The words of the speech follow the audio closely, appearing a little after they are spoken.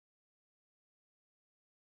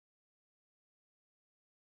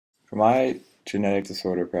For my genetic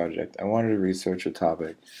disorder project, I wanted to research a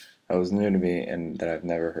topic that was new to me and that I've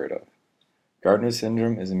never heard of. Gardner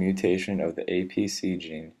syndrome is a mutation of the APC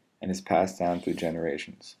gene and is passed down through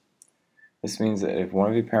generations. This means that if one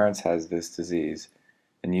of your parents has this disease,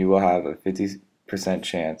 then you will have a 50%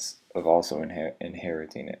 chance of also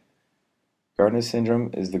inheriting it. Gardner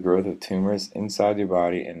syndrome is the growth of tumors inside your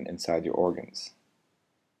body and inside your organs.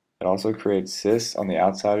 It also creates cysts on the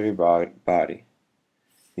outside of your body.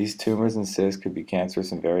 These tumors and cysts could be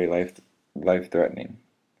cancerous and very life-threatening.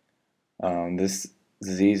 This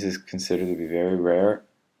disease is considered to be very rare,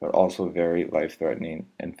 but also very life-threatening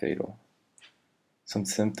and fatal. Some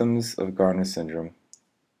symptoms of Gardner syndrome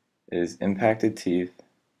is impacted teeth,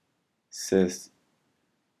 cysts,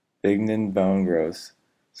 benignant bone growths,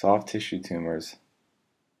 soft tissue tumors,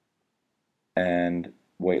 and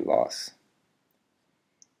weight loss.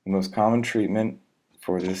 The most common treatment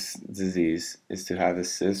for this disease is to have the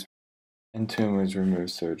cysts and tumors removed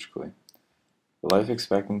surgically. The life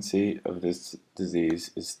expectancy of this disease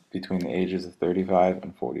is between the ages of 35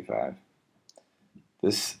 and 45.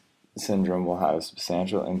 This syndrome will have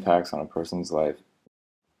substantial impacts on a person's life.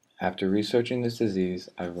 After researching this disease,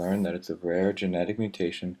 I've learned that it's a rare genetic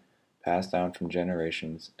mutation passed down from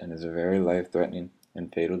generations and is a very life-threatening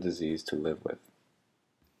and fatal disease to live with.